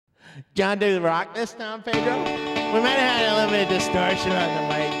John, do the rock this time, Pedro? We might have had a little bit of distortion on the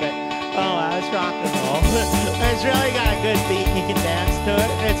mic, but oh wow, it's rock and roll. It's really got a good beat and you can dance to it.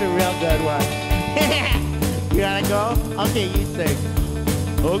 It's a real good one. You gotta go? Okay, you sing.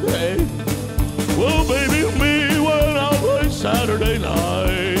 Okay. Well, baby, me when I was Saturday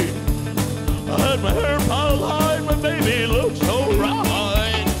night, I had my hair piled high, my baby looked so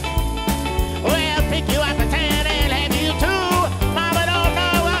right. Well, pick you up at 10 and have you too. Mama don't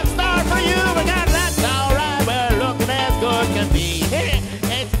know what star for you, but God, that's alright. We're looking as good can be.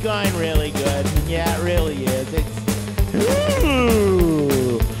 It's going really good. Yeah, it really is. It's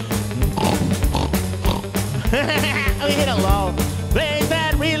ooh. We hit a low. Place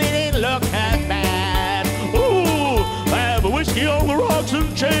that really didn't look that bad. Ooh, have a whiskey on the rocks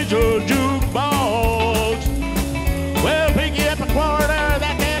and change your jukebox. Well, pick you up a quarter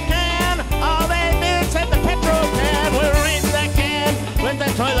that they can. All they minutes at the petrol can. We're in the can with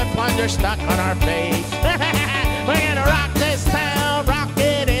the toilet plunger stuck on our face. We're gonna rock this town, rock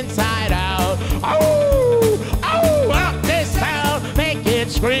it inside out. Oh, oh, rock this town, make it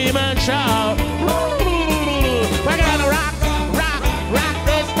scream and shout. We're gonna rock, rock, rock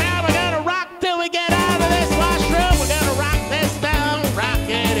this town. We're gonna rock till we get out of this washroom. We're gonna rock this town, rock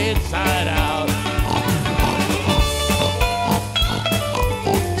it inside out.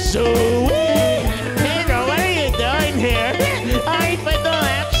 So, Pedro, what are you doing here? Oh, he put the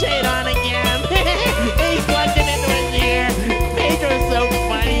lampshade on again. He's plunging into his ear. Pedro's so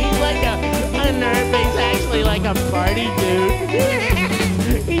funny. He's like a nerd, but he's actually like a party dude.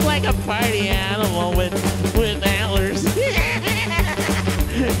 He's like a party animal with antlers.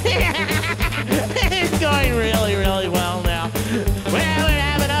 It's going really, really well now. Well, we're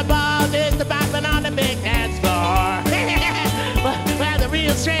having a ball just bopping on the big dance floor. Well, the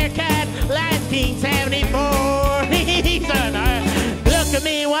real stray cat, 1974. He's on our. Look at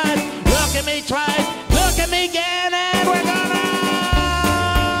me once, look at me twice, look at me again, and we're gonna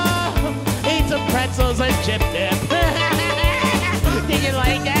eat some pretzels and chip dip. Did you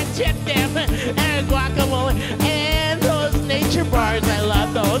like that chip dip and guacamole and those nature bars? I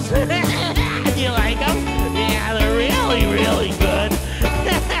love those. Do you like them? Yeah, they're really, really good.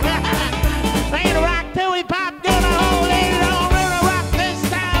 We're gonna rock till we pop, gonna hold it on. We're gonna rock this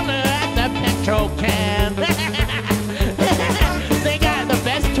town at the petrol can. They got the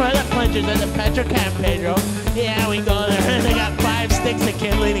best toilet plungers at the petrol can, Pedro. Yeah, we go there. They got 5 sticks of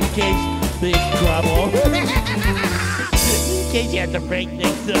kindling in case there's trouble. In case you have to break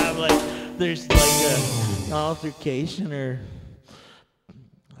things up, like there's like an altercation or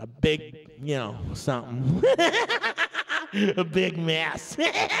a big, you know, something. A big mess.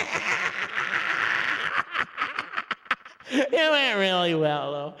 It went really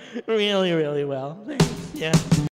well, though. Really, really well. Thanks. Yeah.